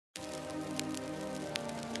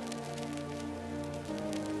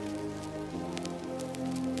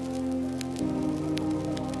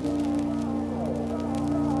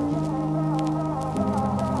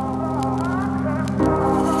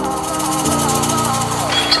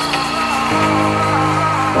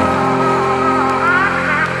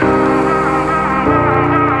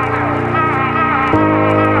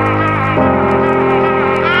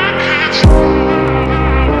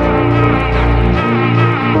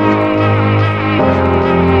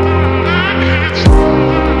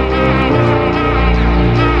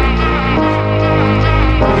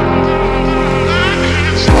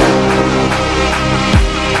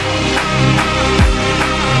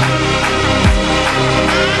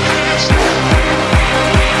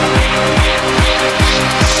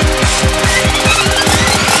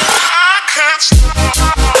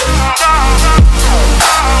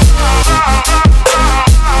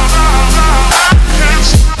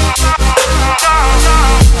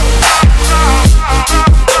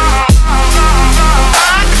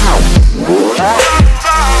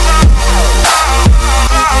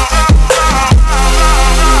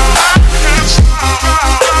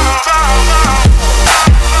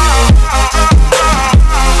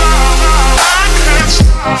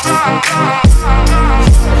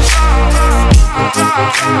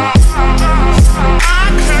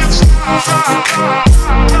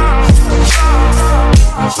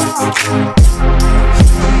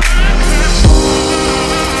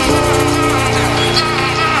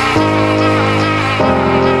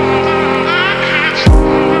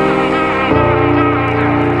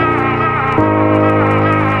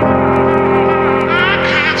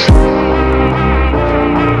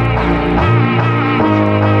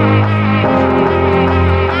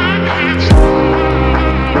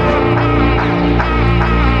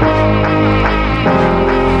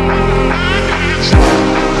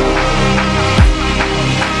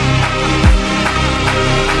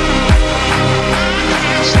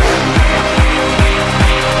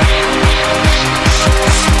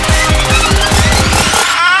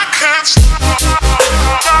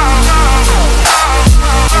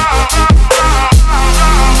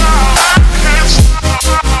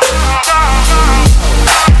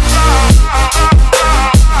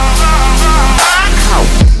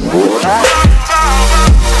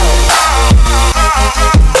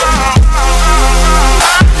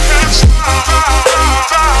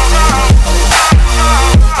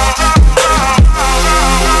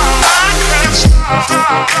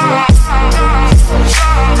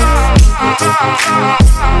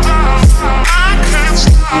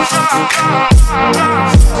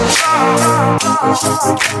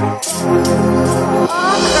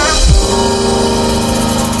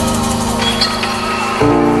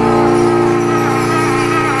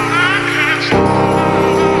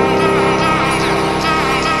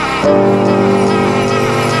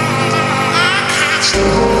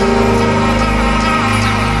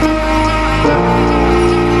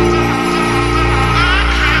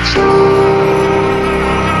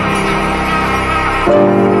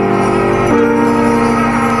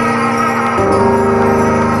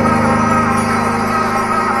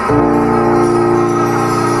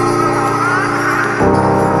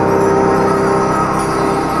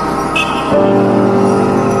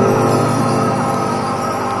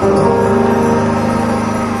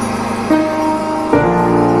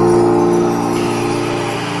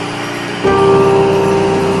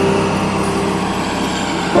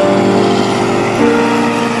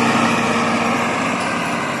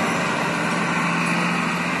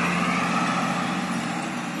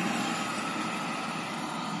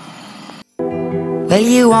Well,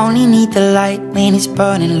 you only need the light when it's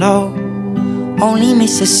burning low. Only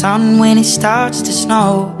miss the sun when it starts to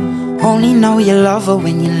snow. Only know you love her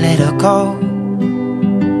when you let her go.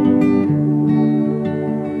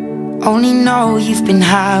 Only know you've been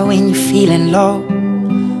high when you're feeling low.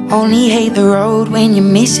 Only hate the road when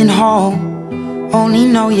you're missing home. Only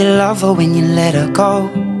know you love her when you let her go.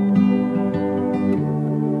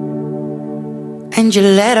 And you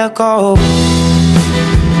let her go.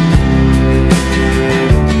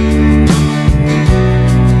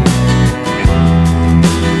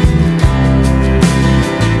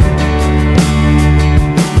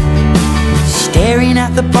 Staring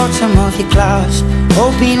at the bottom of your glass,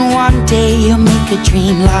 hoping one day you'll make a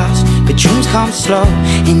dream last. But dreams come slow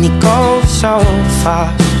and they go so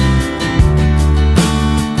fast.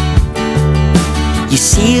 You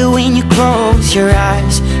see it when you close your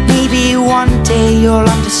eyes. Maybe one day you'll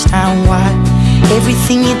understand why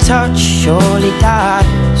everything you touch surely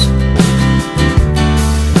dies.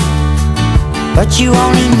 But you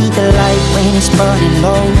only need the light when it's burning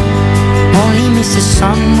low. Only miss the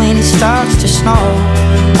sun when it starts to snow.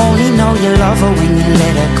 Only know you love her when you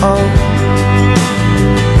let her go.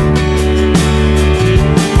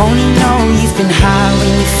 Only know you've been high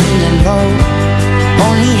when you're feeling low.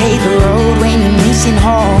 Only hate the road when you're missing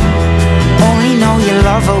home. Only know you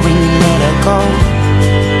love her when you let her go.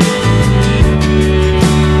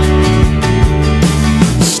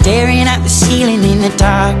 Staring at the ceiling in the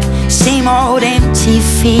dark, same old empty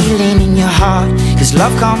feeling in your heart. Cause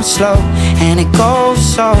love comes slow and it goes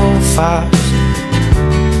so fast.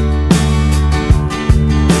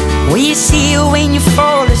 Well, you see it when you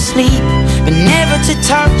fall asleep, but never to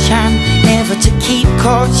touch and never to keep.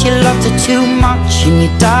 Cause you loved her too much and you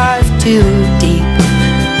dive too deep.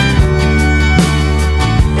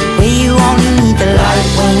 Well, you only need the light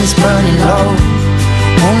when it's burning low.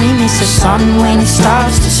 Only miss the sun when it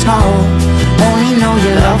starts to snow. Only know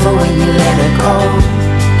you love her when you let her go.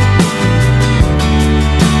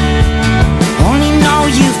 Only know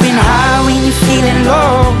you've been high when you're feeling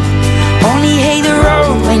low. Only hate the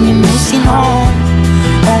road when you're missing home.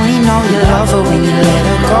 Only know you love her when you let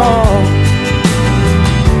her go.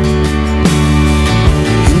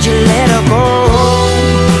 And you let her go.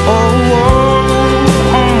 Oh, oh,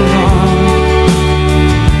 oh, oh.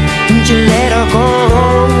 And you let her go.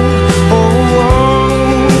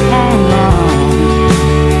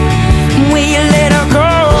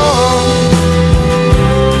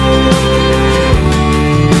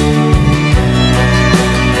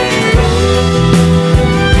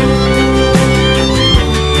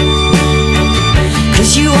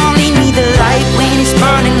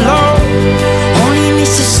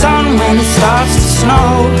 Starts to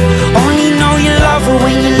snow. Only know you love her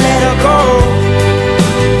when you let her go.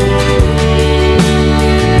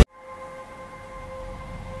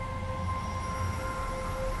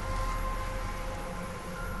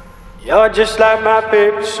 You're just like my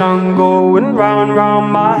favorite song going round and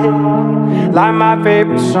round my head. Like my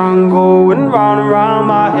favorite song going round and round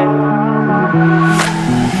my head.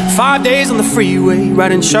 5 days on the freeway,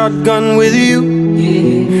 riding shotgun with you.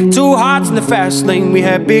 Yeah. 2 hearts in the fast lane, we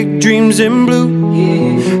had big dreams in blue.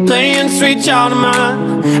 Yeah. Playing sweet child of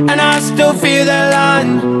mine, and I still feel that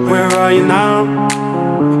line. Where are you now?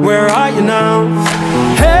 Where are you now?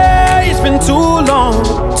 Hey, it's been too long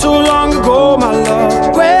ago, my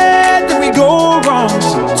love. Where did we go wrong?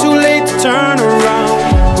 Too late to turn around.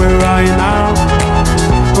 Where are you now?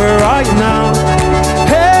 Where are you now?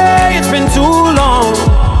 Hey, it's been too long.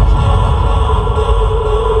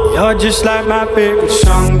 You're just like my favorite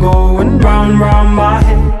song going round and round my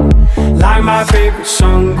head. like my favorite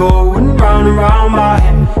song going round and round my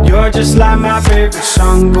head. You're just like my favorite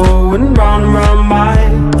song going round and round my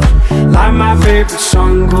head. Like my favorite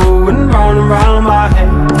song going round and round my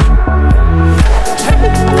head.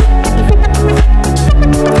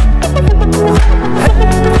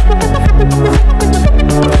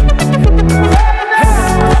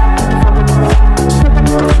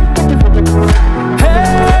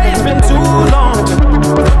 Hey, it's been too long.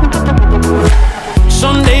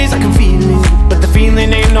 Some days I can feel it, but the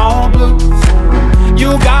feeling ain't all blue.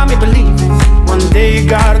 You got me believing one day you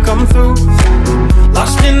gotta come through.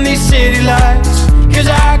 Lost in these city lights, 'cause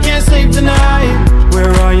I can't sleep tonight.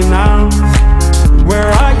 Where are you now? Where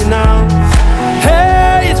are you now?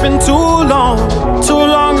 Hey, it's been too long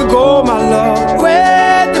ago, my love.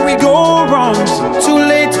 Where did we go wrong? It's too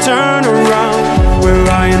late to turn around. Where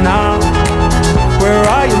are you now? Where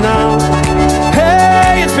are you now?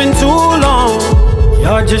 Hey, it's been too long.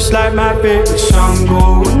 You're just like my favorite song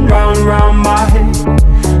going round and round my head.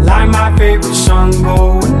 Like my favorite song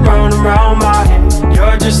going round and round my head.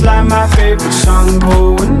 You're just like my favorite song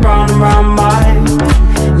going round and round my head.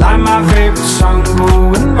 Like my favorite song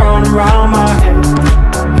going round and round my head.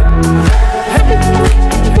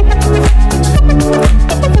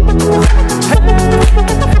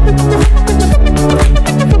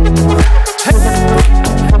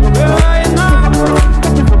 Where are you now?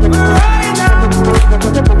 Where are you now?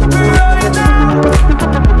 Where are you now?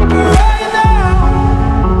 Where are you now?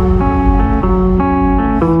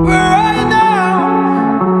 Where are you now?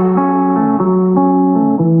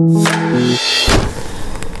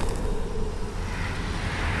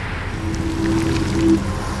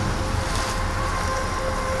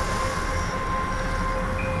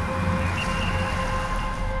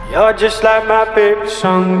 You're just like my favorite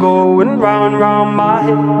song going round and round my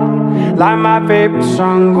head. Like my favorite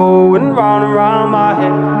song going round and round my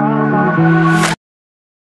head.